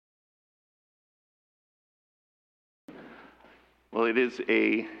Well, it is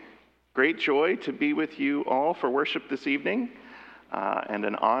a great joy to be with you all for worship this evening, and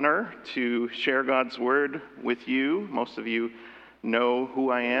an honor to share God's Word with you. Most of you know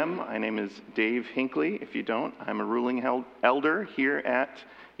who I am. My name is Dave Hinckley. If you don't, I'm a ruling elder here at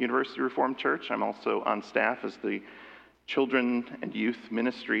University Reformed Church. I'm also on staff as the Children and Youth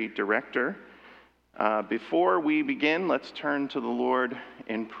Ministry Director. Before we begin, let's turn to the Lord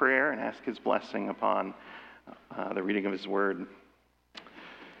in prayer and ask His blessing upon the reading of His Word.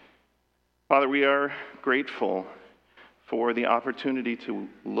 Father, we are grateful for the opportunity to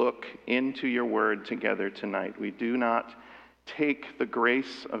look into your Word together tonight. We do not take the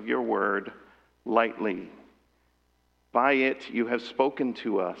grace of your Word lightly. By it, you have spoken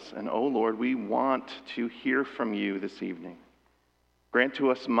to us, and oh Lord, we want to hear from you this evening. Grant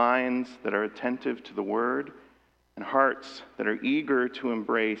to us minds that are attentive to the Word and hearts that are eager to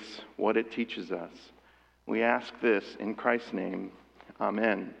embrace what it teaches us. We ask this in Christ's name.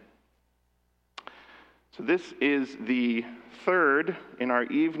 Amen. So this is the third in our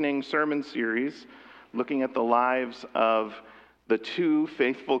evening sermon series, looking at the lives of the two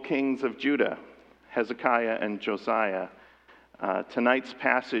faithful kings of Judah, Hezekiah and Josiah. Tonight's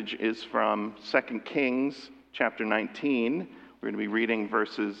passage is from 2 Kings chapter 19. We're going to be reading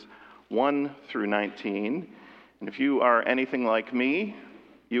verses 1 through 19. And if you are anything like me,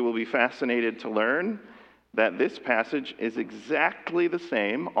 you will be fascinated to learn that this passage is exactly the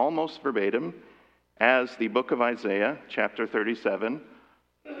same, almost verbatim, as the book of Isaiah, chapter 37,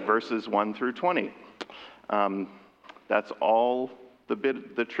 verses 1 through 20. That's all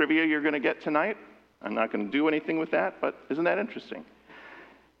the trivia you're going to get tonight. I'm not going to do anything with that, but isn't that interesting?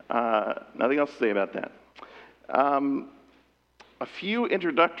 Nothing else to say about that. A few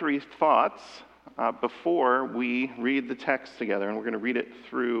introductory thoughts before we read the text together, and we're going to read it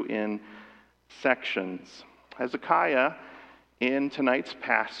through in sections. Hezekiah, in tonight's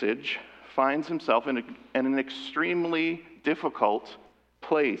passage, finds himself in an extremely difficult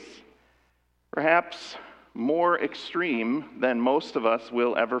place, perhaps more extreme than most of us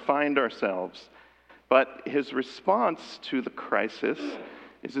will ever find ourselves. But his response to the crisis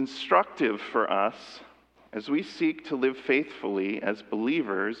is instructive for us as we seek to live faithfully as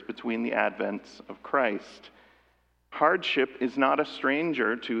believers between the advents of Christ. Hardship is not a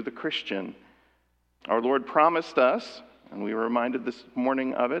stranger to the Christian. Our Lord promised us, and we were reminded this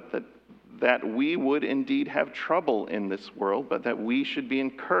morning of it, that we would indeed have trouble in this world, but that we should be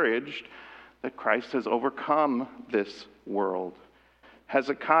encouraged that Christ has overcome this world.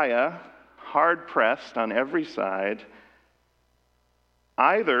 Hezekiah, hard-pressed on every side,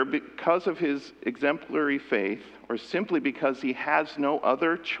 either because of his exemplary faith or simply because he has no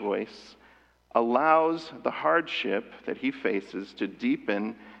other choice, allows the hardship that he faces to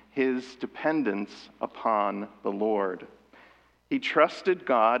deepen his dependence upon the Lord. He trusted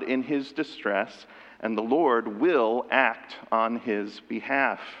God in his distress, and the Lord will act on his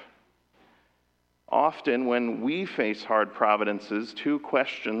behalf. Often when we face hard providences, two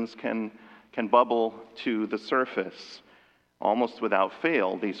questions can bubble to the surface. Almost without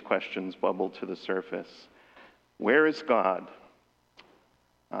fail, these questions bubble to the surface. Where is God?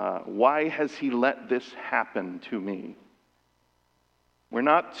 Why has he let this happen to me? We're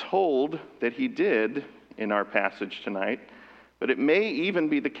not told that he did in our passage tonight, but it may even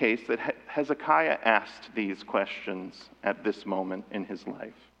be the case that Hezekiah asked these questions at this moment in his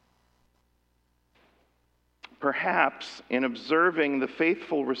life. Perhaps in observing the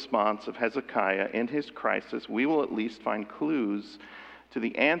faithful response of Hezekiah in his crisis, we will at least find clues to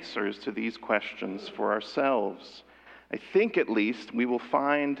the answers to these questions for ourselves. I think at least we will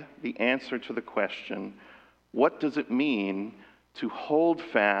find the answer to the question, what does it mean to hold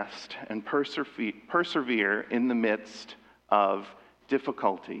fast and persevere in the midst of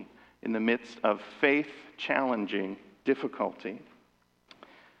difficulty, in the midst of faith-challenging difficulty?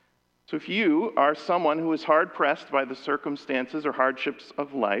 So if you are someone who is hard-pressed by the circumstances or hardships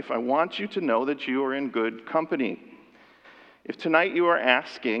of life, I want you to know that you are in good company. If tonight you are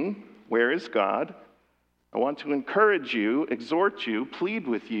asking, where is God? I want to encourage you, exhort you, plead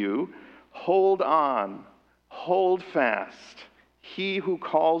with you, hold on, hold fast. He who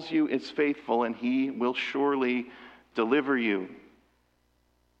calls you is faithful, and he will surely deliver you.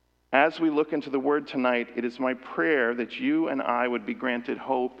 As we look into the Word tonight, it is my prayer that you and I would be granted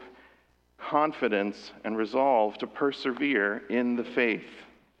hope, confidence, and resolve to persevere in the faith.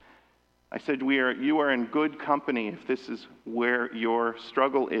 I said you are in good company if this is where your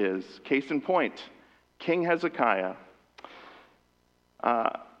struggle is. Case in point, King Hezekiah.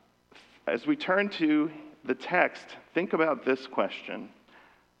 As we turn to the text, think about this question.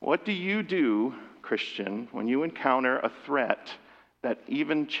 What do you do, Christian, when you encounter a threat that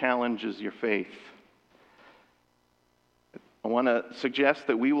even challenges your faith? I want to suggest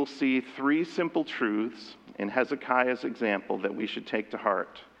that we will see 3 simple truths in Hezekiah's example that we should take to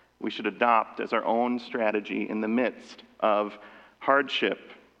heart. We should adopt as our own strategy in the midst of hardship.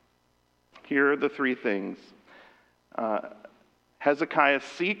 Here are the 3 things. Hezekiah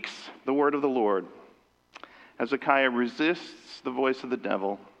seeks the word of the Lord. Hezekiah resists the voice of the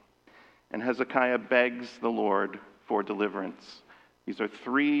devil. And Hezekiah begs the Lord for deliverance. These are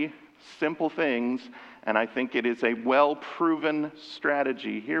 3 simple things, and I think it is a well-proven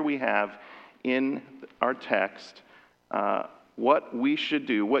strategy. Here we have in our text what we should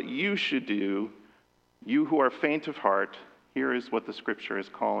do, what you should do, you who are faint of heart. Here is what the Scripture is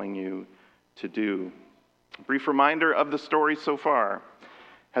calling you to do. A brief reminder of the story so far.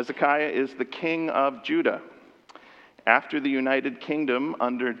 Hezekiah is the king of Judah. After the United Kingdom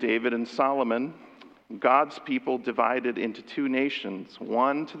under David and Solomon, God's people divided into 2 nations,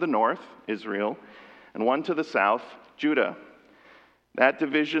 one to the north, Israel, and one to the south, Judah. That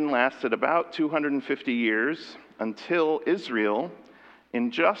division lasted about 250 years until Israel,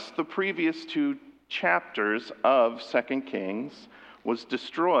 in just the previous 2 chapters of 2 Kings, was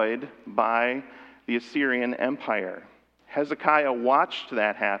destroyed by the Assyrian Empire. Hezekiah watched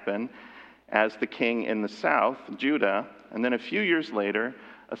that happen as the king in the south, Judah, and then a few years later,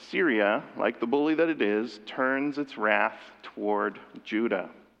 Assyria, like the bully that it is, turns its wrath toward Judah.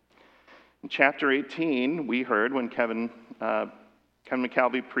 In chapter 18, we heard when Kevin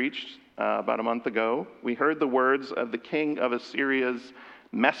McAlvey preached about a month ago, we heard the words of the king of Assyria's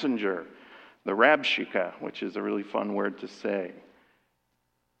messenger, the Rabshakeh, which is a really fun word to say.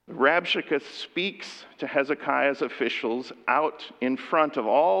 The Rabshakeh speaks to Hezekiah's officials out in front of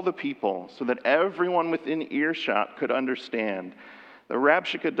all the people so that everyone within earshot could understand. The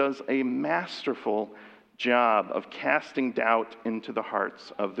Rabshakeh does a masterful job of casting doubt into the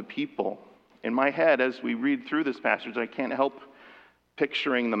hearts of the people. In my head, as we read through this passage, I can't help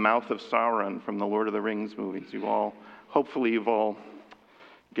picturing the mouth of Sauron from the Lord of the Rings movies. Hopefully you've all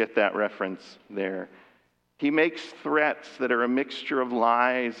get that reference there. He makes threats that are a mixture of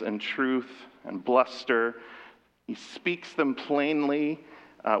lies and truth and bluster. He speaks them plainly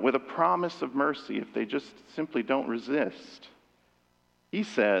with a promise of mercy if they just simply don't resist. He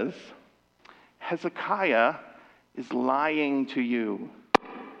says, Hezekiah is lying to you.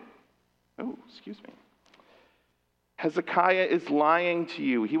 Oh, excuse me. Hezekiah is lying to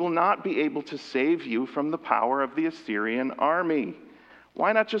you. He will not be able to save you from the power of the Assyrian army.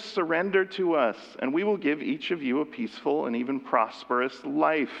 Why not just surrender to us, and we will give each of you a peaceful and even prosperous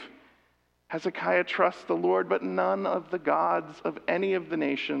life? Hezekiah trusts the Lord, but none of the gods of any of the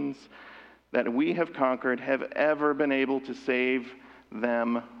nations that we have conquered have ever been able to save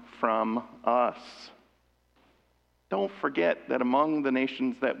them from us. Don't forget that among the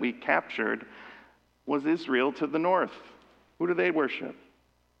nations that we captured was Israel to the north. Who do they worship?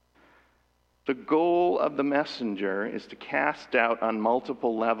 The goal of the messenger is to cast doubt on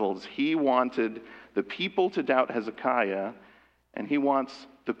multiple levels. He wanted the people to doubt Hezekiah, and he wants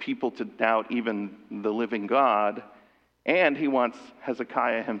the people to doubt even the living God, and he wants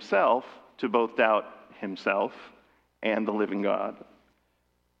Hezekiah himself to both doubt himself and the living God.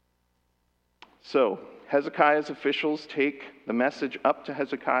 So, Hezekiah's officials take the message up to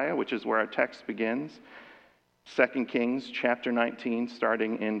Hezekiah, which is where our text begins. 2 Kings chapter 19,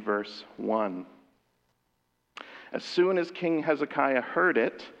 starting in verse 1. As soon as King Hezekiah heard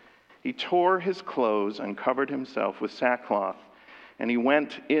it, he tore his clothes and covered himself with sackcloth, and he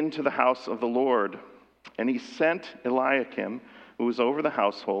went into the house of the Lord. And he sent Eliakim, who was over the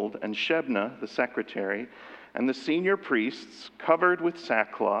household, and Shebna, the secretary, and the senior priests, covered with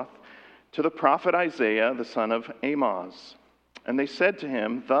sackcloth, to the prophet Isaiah, the son of Amoz. And they said to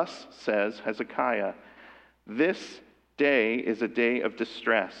him, "Thus says Hezekiah, this day is a day of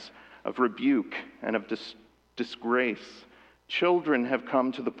distress, of rebuke, and of disgrace. Children have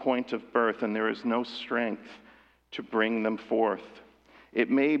come to the point of birth, and there is no strength to bring them forth. It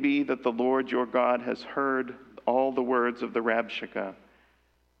may be that the Lord your God has heard all the words of the Rabshakeh,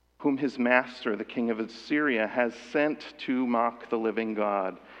 whom his master, the king of Assyria, has sent to mock the living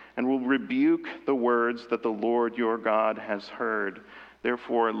God, and will rebuke the words that the Lord your God has heard.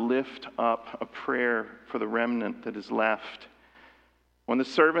 Therefore, lift up a prayer for the remnant that is left." When the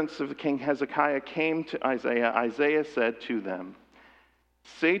servants of the king Hezekiah came to Isaiah, Isaiah said to them,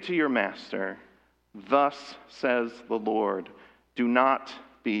 "Say to your master, thus says the Lord, do not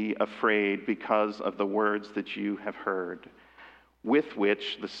be afraid because of the words that you have heard, with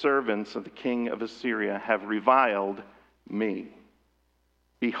which the servants of the king of Assyria have reviled me."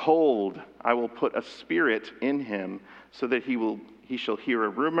 Behold, I will put a spirit in him, so that he shall hear a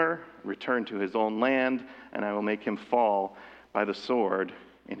rumor, return to his own land, and I will make him fall by the sword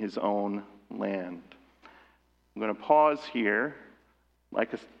in his own land. I'm going to pause here. I'd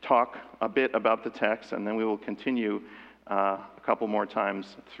like to talk a bit about the text, and then we will continue a couple more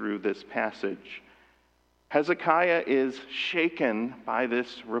times through this passage. Hezekiah is shaken by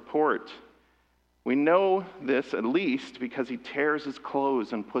this report. We know this at least because he tears his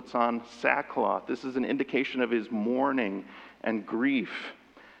clothes and puts on sackcloth. This is an indication of his mourning and grief.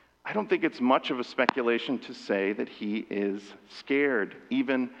 I don't think it's much of a speculation to say that he is scared,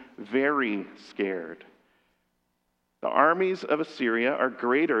 even very scared. The armies of Assyria are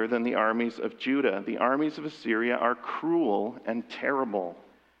greater than the armies of Judah. The armies of Assyria are cruel and terrible.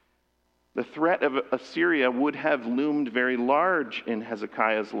 The threat of Assyria would have loomed very large in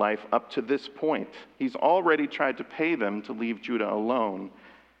Hezekiah's life up to this point. He's already tried to pay them to leave Judah alone.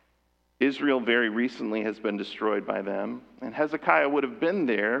 Israel very recently has been destroyed by them, and Hezekiah would have been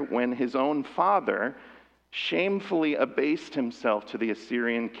there when his own father shamefully abased himself to the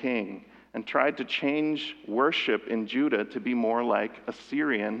Assyrian king and tried to change worship in Judah to be more like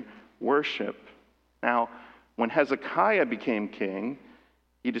Assyrian worship. Now, when Hezekiah became king,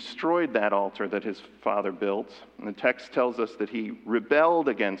 he destroyed that altar that his father built, and the text tells us that he rebelled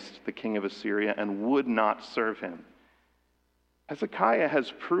against the king of Assyria and would not serve him. Hezekiah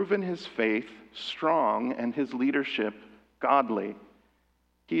has proven his faith strong and his leadership godly.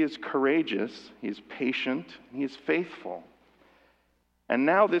 He is courageous, he is patient, he is faithful. And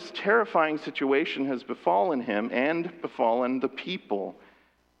now this terrifying situation has befallen him and befallen the people.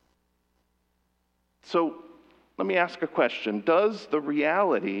 So, let me ask a question. Does the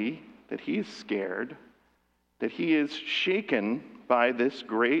reality that he is scared, that he is shaken by this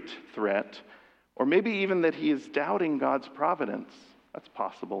great threat, or maybe even that he is doubting God's providence, that's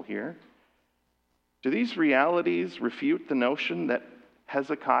possible here, do these realities refute the notion that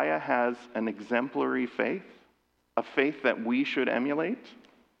Hezekiah has an exemplary faith, a faith that we should emulate?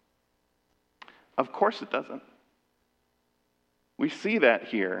 Of course it doesn't. We see that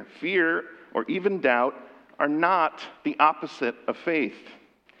here. Fear or even doubt are not the opposite of faith.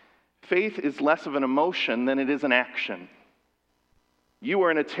 Faith is less of an emotion than it is an action. You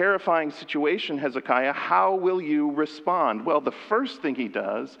are in a terrifying situation, Hezekiah. How will you respond? Well, the first thing he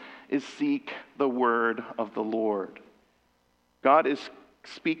does is seek the word of the Lord. God is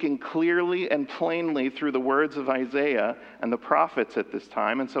speaking clearly and plainly through the words of Isaiah and the prophets at this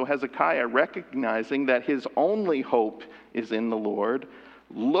time. And so Hezekiah, recognizing that his only hope is in the Lord,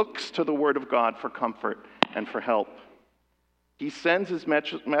 looks to the word of God for comfort and for help. He sends his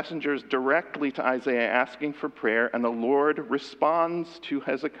messengers directly to Isaiah asking for prayer, and the Lord responds to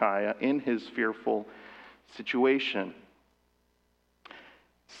Hezekiah in his fearful situation.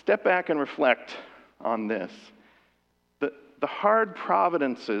 Step back and reflect on this. The hard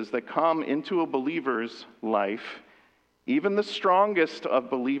providences that come into a believer's life, even the strongest of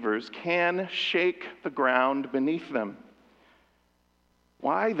believers, can shake the ground beneath them.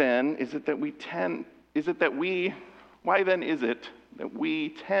 Why then is it that we tend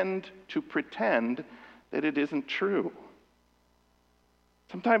to pretend that it isn't true?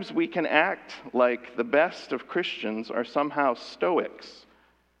 Sometimes we can act like the best of Christians are somehow stoics.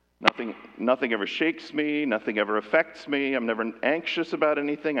 Nothing ever shakes me, nothing ever affects me, I'm never anxious about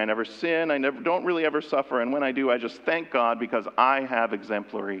anything, I never sin, don't really ever suffer, and when I do, I just thank God because I have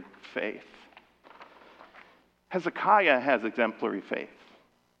exemplary faith. Hezekiah has exemplary faith.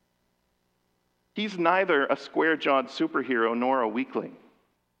 He's neither a square-jawed superhero nor a weakling.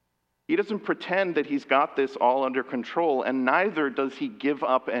 He doesn't pretend that he's got this all under control, and neither does he give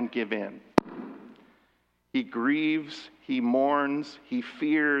up and give in. He grieves, he mourns, he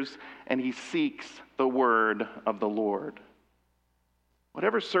fears, and he seeks the word of the Lord.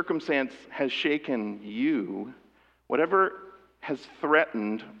 Whatever circumstance has shaken you, whatever has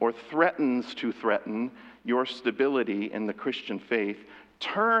threatened or threatens to threaten your stability in the Christian faith,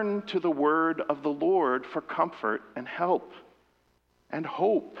 turn to the word of the Lord for comfort and help and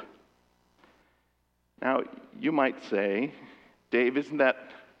hope. Now, you might say, Dave, isn't that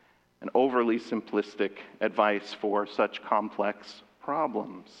an overly simplistic advice for such complex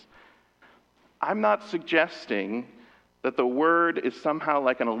problems? I'm not suggesting that the word is somehow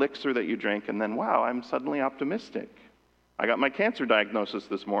like an elixir that you drink and then, wow, I'm suddenly optimistic. I got my cancer diagnosis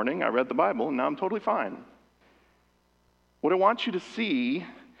this morning, I read the Bible, and now I'm totally fine. What I want you to see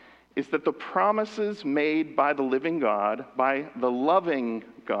is that the promises made by the living God, by the loving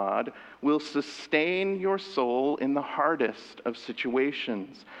God, will sustain your soul in the hardest of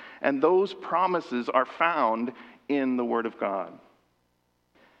situations. And those promises are found in the Word of God.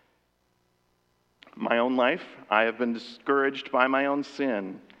 My own life, I have been discouraged by my own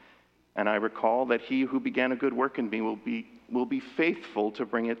sin, and I recall that he who began a good work in me will be faithful to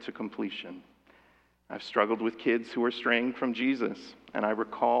bring it to completion. I've struggled with kids who are straying from Jesus, and I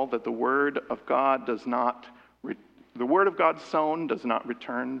recall that the word of God sown does not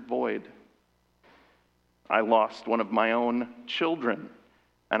return void. I lost one of my own children,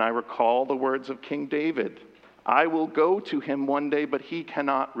 and I recall the words of King David, I will go to him one day, but he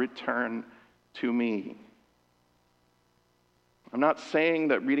cannot return to me. I'm not saying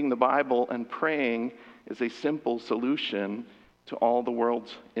that reading the Bible and praying is a simple solution to all the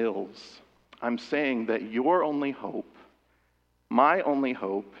world's ills. I'm saying that your only hope, my only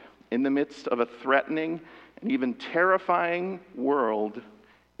hope, in the midst of a threatening and even terrifying world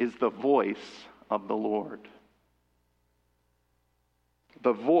is the voice of the Lord.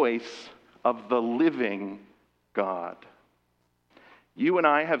 The voice of the living God. You and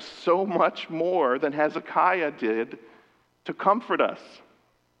I have so much more than Hezekiah did to comfort us.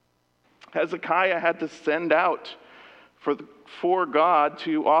 Hezekiah had to send out for God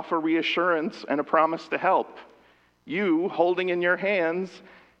to offer reassurance and a promise to help. You, holding in your hands,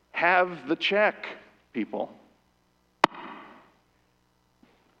 have the check, people.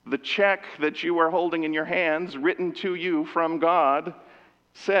 The check that you are holding in your hands, written to you from God,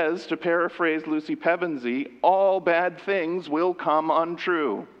 says, to paraphrase Lucy Pevensey, all bad things will come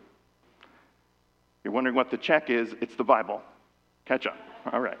untrue. You're wondering what the check is? It's the Bible. Catch up.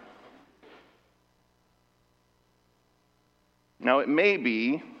 All right. Now, it may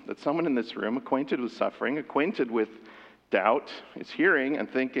be that someone in this room, acquainted with suffering, acquainted with doubt, is hearing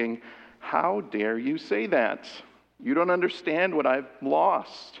and thinking, how dare you say that? You don't understand what I've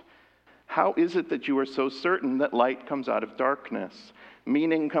lost. How is it that you are so certain that light comes out of darkness?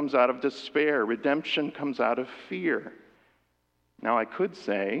 Meaning comes out of despair. Redemption comes out of fear. Now, I could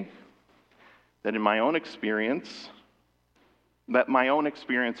say that my own experience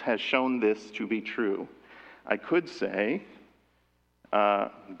has shown this to be true. I could say,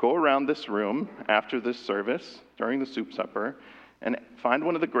 go around this room after this service, during the soup supper, and find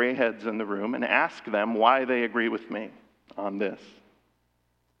one of the gray heads in the room and ask them why they agree with me on this.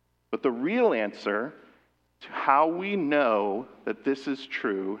 But the real answer to how we know that this is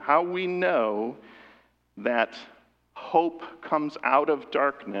true, how we know that hope comes out of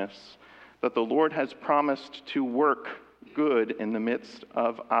darkness, that the Lord has promised to work good in the midst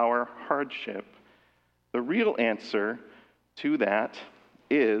of our hardship, the real answer to that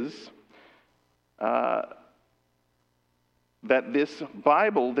is that this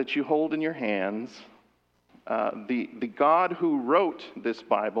Bible that you hold in your hands, the God who wrote this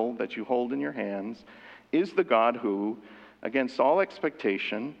Bible that you hold in your hands, is the God who, against all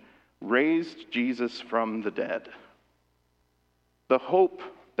expectation, raised Jesus from the dead. The hope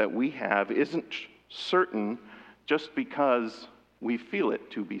that we have isn't certain just because we feel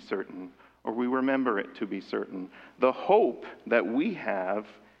it to be certain or we remember it to be certain. The hope that we have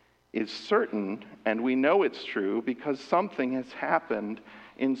is certain, and we know it's true because something has happened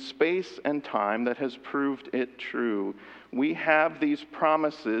in space and time that has proved it true. We have these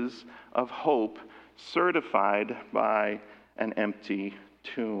promises of hope certified by an empty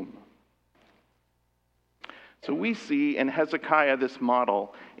tomb. So we see in Hezekiah this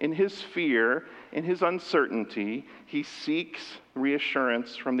model. In his fear, in his uncertainty, he seeks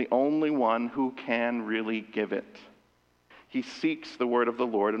reassurance from the only one who can really give it. He seeks the word of the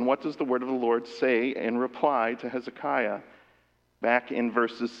Lord. And what does the word of the Lord say in reply to Hezekiah? Back in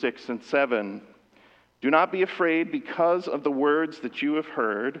verses 6 and 7. Do not be afraid because of the words that you have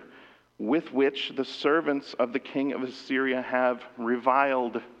heard, with which the servants of the king of Assyria have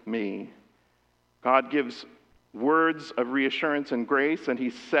reviled me. God gives words of reassurance and grace, and he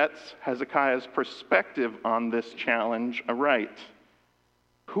sets Hezekiah's perspective on this challenge aright.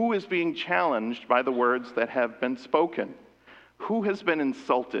 Who is being challenged by the words that have been spoken? Who has been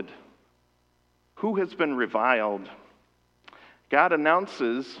insulted? Who has been reviled? God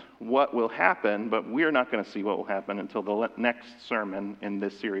announces what will happen, but we're not going to see what will happen until the next sermon in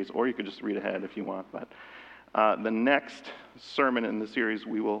this series, or you could just read ahead if you want. But the next sermon in the series,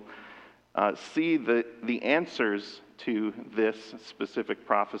 we will see the answers to this specific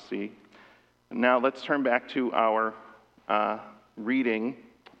prophecy. Now let's turn back to our reading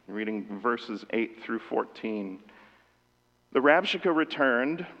verses 8 through 14. The Rabshakeh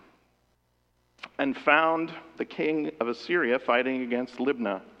returned and found the king of Assyria fighting against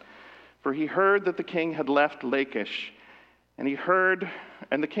Libnah. For he heard that the king had left Lachish, and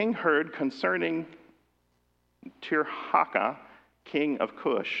the king heard concerning Tirhakah, king of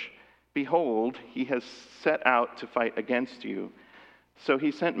Cush, behold, he has set out to fight against you. So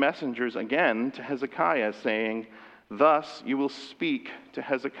he sent messengers again to Hezekiah, saying, "Thus you will speak to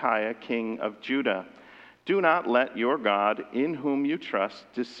Hezekiah, king of Judah. Do not let your God, in whom you trust,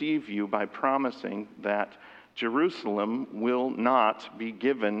 deceive you by promising that Jerusalem will not be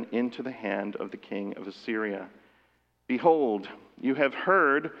given into the hand of the king of Assyria. Behold, you have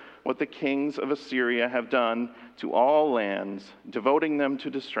heard what the kings of Assyria have done to all lands, devoting them to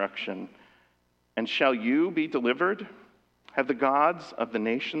destruction. And shall you be delivered? Have the gods of the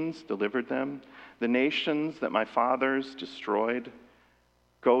nations delivered them, the nations that my fathers destroyed?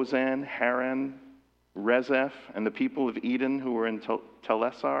 Gozan, Haran, Rezeph, and the people of Eden who were in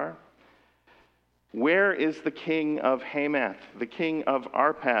Telessar? Where is the king of Hamath, the king of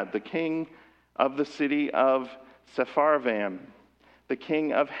Arpad, the king of the city of Sepharvaim, the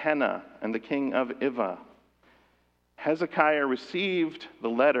king of Hena, and the king of Ivah?" Hezekiah received the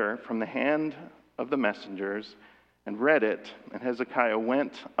letter from the hand of the messengers and read it, and Hezekiah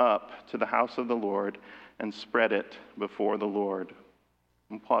went up to the house of the Lord and spread it before the Lord.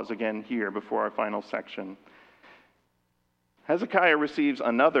 We'll pause again here before our final section. Hezekiah receives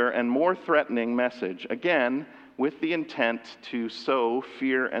another and more threatening message, again with the intent to sow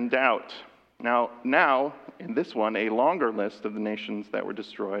fear and doubt. Now, in this one, a longer list of the nations that were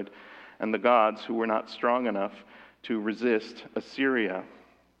destroyed and the gods who were not strong enough to resist Assyria.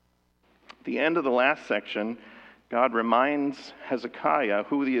 At the end of the last section, God reminds Hezekiah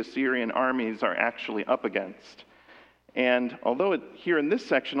who the Assyrian armies are actually up against. And here in this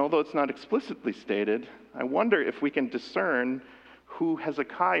section, although it's not explicitly stated, I wonder if we can discern who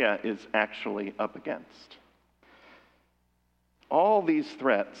Hezekiah is actually up against. All these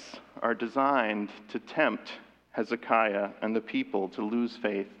threats are designed to tempt Hezekiah and the people to lose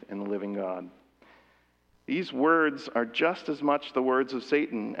faith in the living God. These words are just as much the words of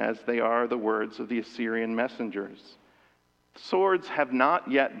Satan as they are the words of the Assyrian messengers. Swords have not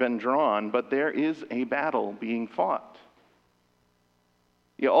yet been drawn, but there is a battle being fought.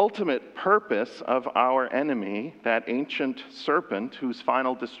 The ultimate purpose of our enemy, that ancient serpent whose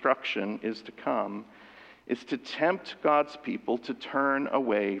final destruction is to come, is to tempt God's people to turn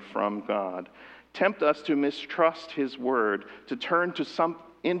away from God, tempt us to mistrust his word, to turn to some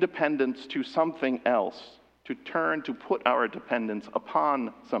independence to something else, to put our dependence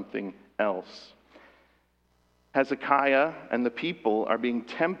upon something else. Hezekiah and the people are being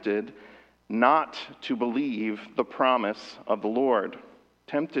tempted not to believe the promise of the Lord,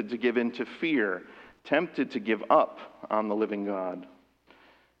 tempted to give in to fear, tempted to give up on the living God.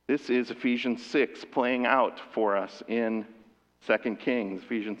 This is Ephesians 6 playing out for us in 2 Kings.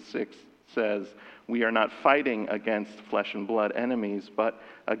 Ephesians 6 says, "We are not fighting against flesh and blood enemies, but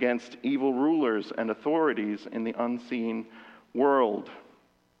against evil rulers and authorities in the unseen world."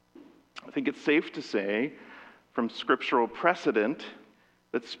 I think it's safe to say, from scriptural precedent,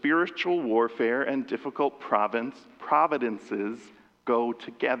 that spiritual warfare and difficult providences go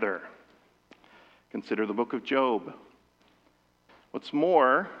together. Consider the book of Job. What's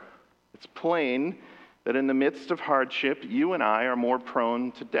more, it's plain that in the midst of hardship, you and I are more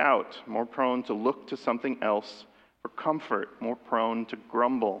prone to doubt, more prone to look to something else for comfort, more prone to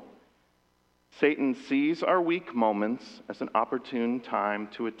grumble. Satan sees our weak moments as an opportune time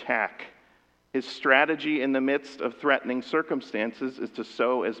to attack. His strategy in the midst of threatening circumstances is to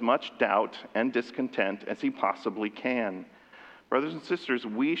sow as much doubt and discontent as he possibly can. Brothers and sisters,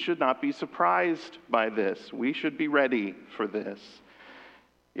 we should not be surprised by this. We should be ready for this.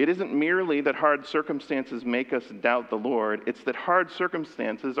 It isn't merely that hard circumstances make us doubt the Lord. It's that hard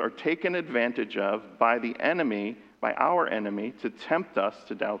circumstances are taken advantage of by the enemy, by our enemy, to tempt us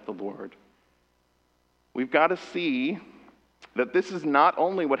to doubt the Lord. We've got to see that this is not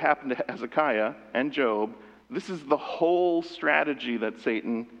only what happened to Hezekiah and Job, this is the whole strategy that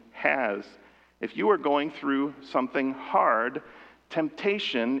Satan has. If you are going through something hard,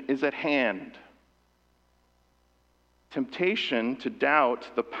 temptation is at hand. Temptation to doubt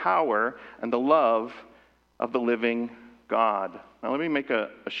the power and the love of the living God. Now let me make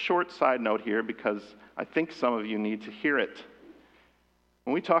a short side note here because I think some of you need to hear it.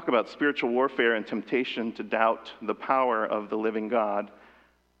 When we talk about spiritual warfare and temptation to doubt the power of the living God,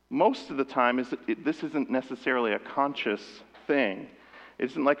 most of the time this isn't necessarily a conscious thing. It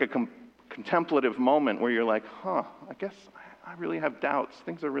isn't like a contemplative moment where you're like, I guess I really have doubts.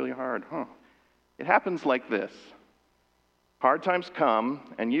 Things are really hard, It happens like this. Hard times come,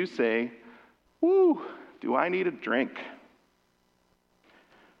 and you say, do I need a drink?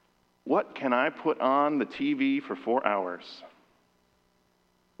 What can I put on the TV for 4 hours?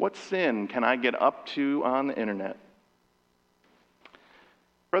 What sin can I get up to on the internet?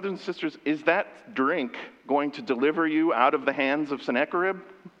 Brothers and sisters, is that drink going to deliver you out of the hands of Sennacherib?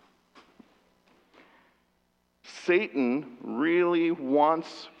 Satan really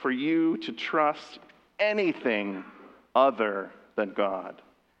wants for you to trust anything other than God.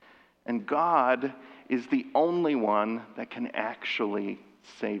 And God is the only one that can actually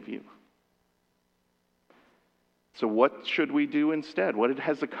save you. So what should we do instead? What did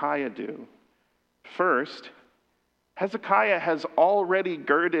Hezekiah do? First, Hezekiah has already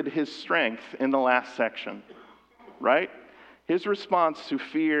girded his strength in the last section, right? His response to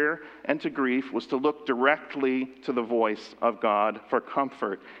fear and to grief was to look directly to the voice of God for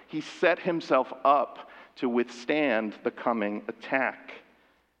comfort. He set himself up to withstand the coming attack.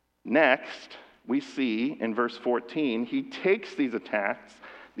 Next, we see in verse 14, he takes these attacks,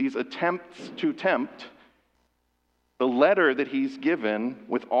 these attempts to tempt, the letter that he's given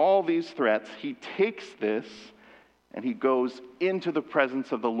with all these threats, he takes this and he goes into the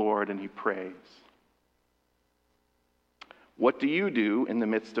presence of the Lord and he prays. What do you do in the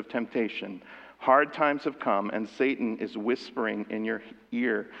midst of temptation? Hard times have come and Satan is whispering in your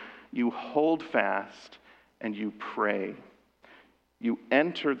ear. You hold fast and you pray. You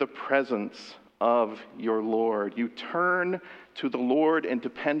enter the presence of your Lord. You turn to the Lord in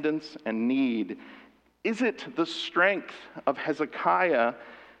dependence and need. Is it the strength of Hezekiah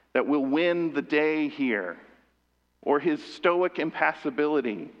that will win the day here? Or his stoic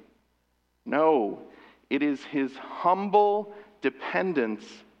impassibility? No, it is his humble dependence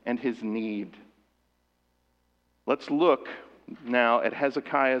and his need. Let's look now at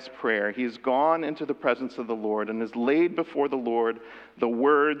Hezekiah's prayer. He has gone into the presence of the Lord and has laid before the Lord the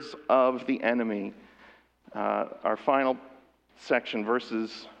words of the enemy. Our final section,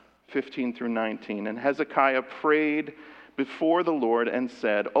 verses 15 through 19. And Hezekiah prayed before the Lord and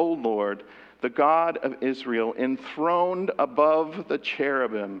said, O Lord, the God of Israel, enthroned above the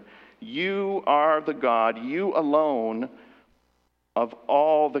cherubim, you are the God, you alone, of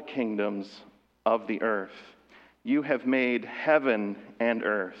all the kingdoms of the earth. You have made heaven and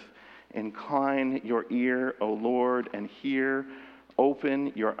earth. Incline your ear, O Lord, and hear.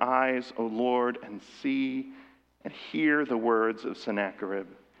 Open your eyes, O Lord, and see, and hear the words of Sennacherib,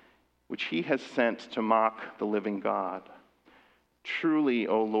 which he has sent to mock the living God. Truly,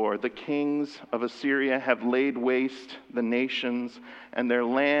 O Lord, the kings of Assyria have laid waste the nations and their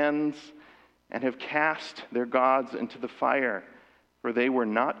lands and have cast their gods into the fire, for they were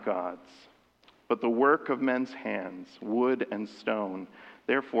not gods, but the work of men's hands, wood and stone.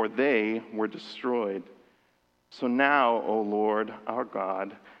 Therefore they were destroyed. So now, O Lord, our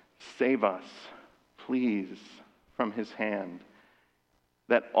God, save us, please, from his hand,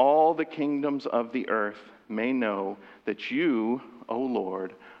 that all the kingdoms of the earth may know that you, O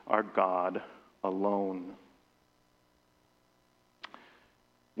Lord, are God alone.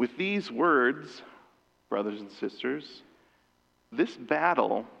 With these words, brothers and sisters, this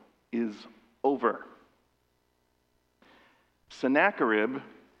battle is over. Sennacherib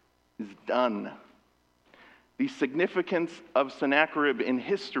is done. The significance of Sennacherib in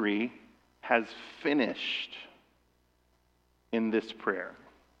history has finished in this prayer.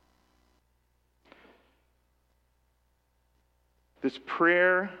 This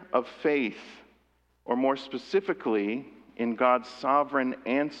prayer of faith, or more specifically, in God's sovereign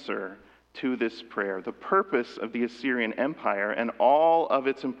answer to this prayer, the purpose of the Assyrian Empire and all of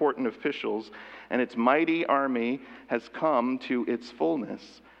its important officials and its mighty army has come to its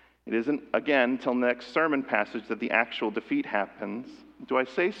fullness. It isn't, again, till next sermon passage that the actual defeat happens. Do I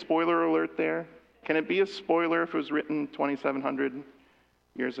say spoiler alert there? Can it be a spoiler if it was written 2,700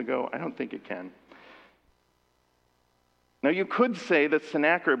 years ago? I don't think it can. Now, you could say that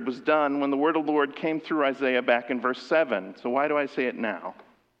Sennacherib was done when the word of the Lord came through Isaiah back in verse 7. So why do I say it now?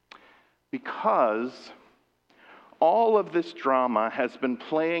 Because all of this drama has been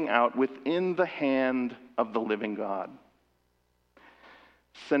playing out within the hand of the living God.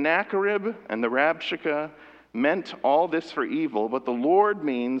 Sennacherib and the Rabshakeh meant all this for evil, but the Lord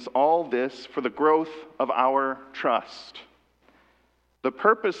means all this for the growth of our trust. The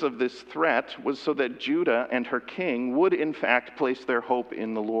purpose of this threat was so that Judah and her king would in fact place their hope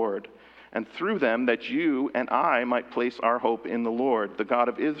in the Lord, and through them that you and I might place our hope in the Lord, the God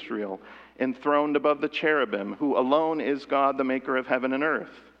of Israel, enthroned above the cherubim, who alone is God, the maker of heaven and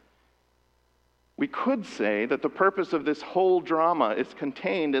earth. We could say that the purpose of this whole drama is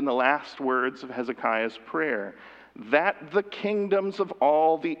contained in the last words of Hezekiah's prayer, that the kingdoms of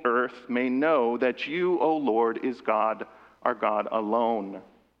all the earth may know that you, O Lord, is God, our God alone.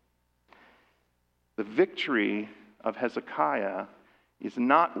 The victory of Hezekiah is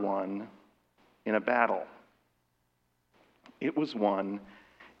not won in a battle. It was won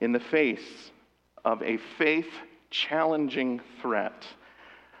in the face of a faith-challenging threat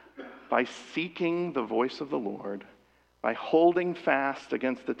by seeking the voice of the Lord, by holding fast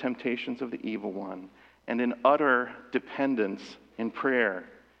against the temptations of the evil one, and in utter dependence in prayer.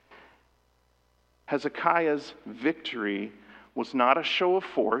 Hezekiah's victory was not a show of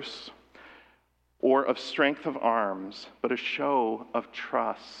force or of strength of arms, but a show of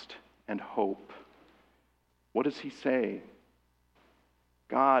trust and hope. What does he say?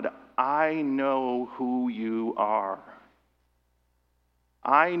 God, I know who you are.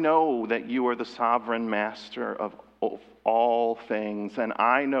 I know that you are the sovereign master of all things, and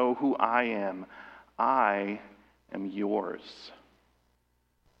I know who I am. I am yours.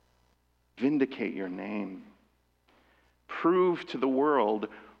 Vindicate your name. Prove to the world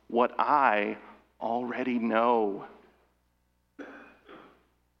what I already know.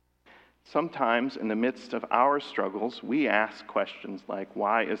 Sometimes in the midst of our struggles, we ask questions like,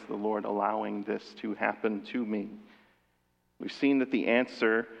 why is the Lord allowing this to happen to me? We've seen that the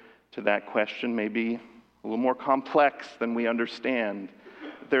answer to that question may be a little more complex than we understand.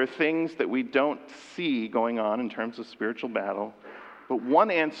 There are things that we don't see going on in terms of spiritual battle, but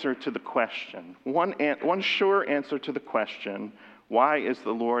one answer to the question, one sure answer to the question, why is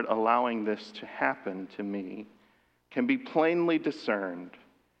the Lord allowing this to happen to me, can be plainly discerned.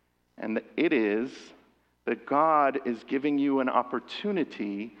 And it is that God is giving you an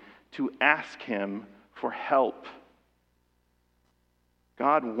opportunity to ask him for help.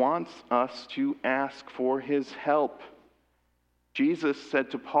 God wants us to ask for his help. Jesus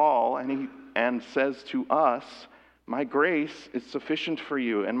said to Paul, and says to us, my grace is sufficient for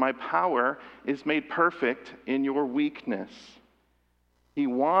you, and my power is made perfect in your weakness. He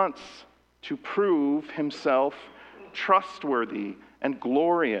wants to prove himself trustworthy and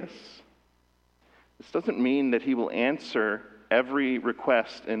glorious. This doesn't mean that he will answer every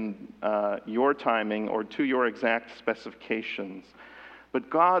request in your timing or to your exact specifications. But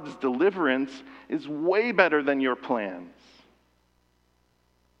God's deliverance is way better than your plans.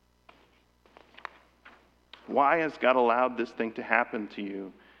 Why has God allowed this thing to happen to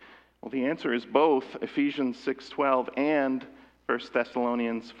you? Well, the answer is both Ephesians 6:12 and 1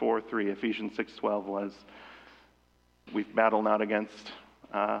 Thessalonians 4:3. Ephesians 6:12 was, we battle not against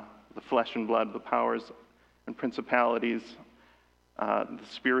the flesh and blood, the powers and principalities, the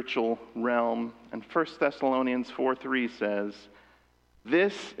spiritual realm. And 1 Thessalonians 4:3 says,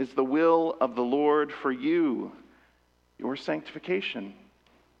 this is the will of the Lord for you, your sanctification.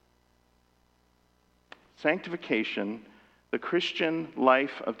 Sanctification, the Christian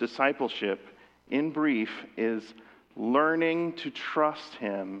life of discipleship, in brief, is learning to trust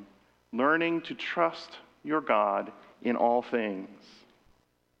him, learning to trust your God in all things,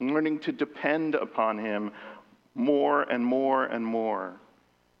 learning to depend upon him more and more and more.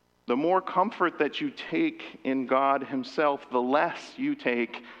 The more comfort that you take in God himself, the less you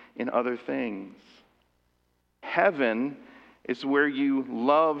take in other things. Heaven is where you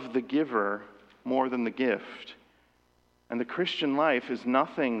love the giver more than the gift. And the Christian life is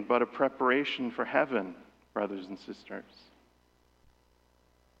nothing but a preparation for heaven, brothers and sisters.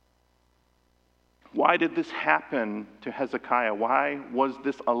 Why did this happen to Hezekiah? Why was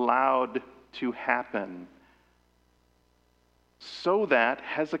this allowed to happen? So that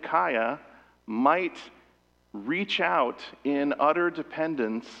Hezekiah might reach out in utter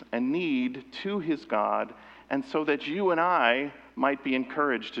dependence and need to his God, and so that you and I might be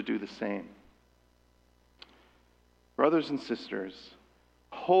encouraged to do the same. Brothers and sisters,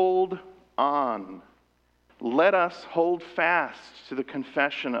 hold on. Let us hold fast to the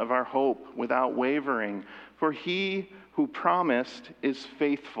confession of our hope without wavering, for he who promised is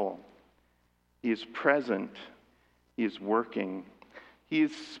faithful. He is present. He is working. He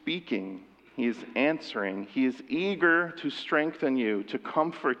is speaking. He is answering. He is eager to strengthen you, to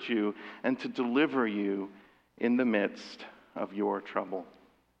comfort you, and to deliver you in the midst of your trouble.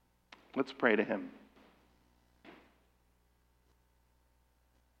 Let's pray to him.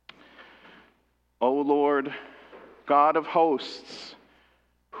 O Lord, God of hosts,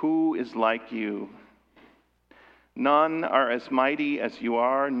 who is like you? None are as mighty as you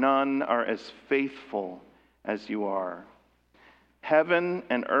are. None are as faithful as you are. Heaven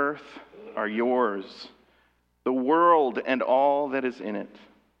and earth are yours, the world and all that is in it.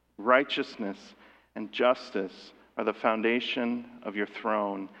 Righteousness and justice are the foundation of your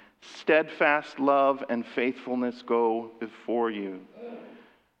throne. Steadfast love and faithfulness go before you.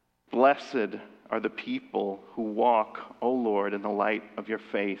 Blessed are the people who walk, O Lord, in the light of your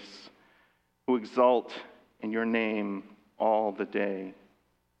face, who exult in your name all the day.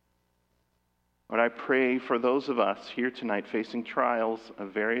 Lord, I pray for those of us here tonight facing trials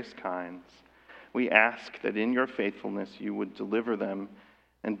of various kinds. We ask that in your faithfulness you would deliver them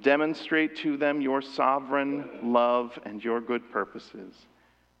and demonstrate to them your sovereign love and your good purposes.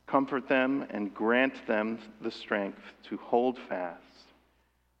 Comfort them and grant them the strength to hold fast.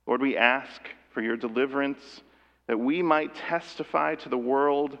 Lord, we ask for your deliverance, that we might testify to the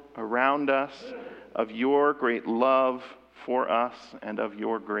world around us of your great love for us and of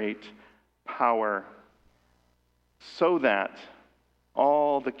your great power, so that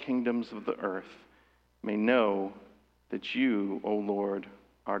all the kingdoms of the earth may know that you, O Lord,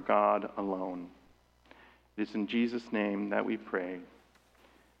 are God alone. It is in Jesus' name that we pray.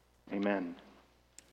 Amen.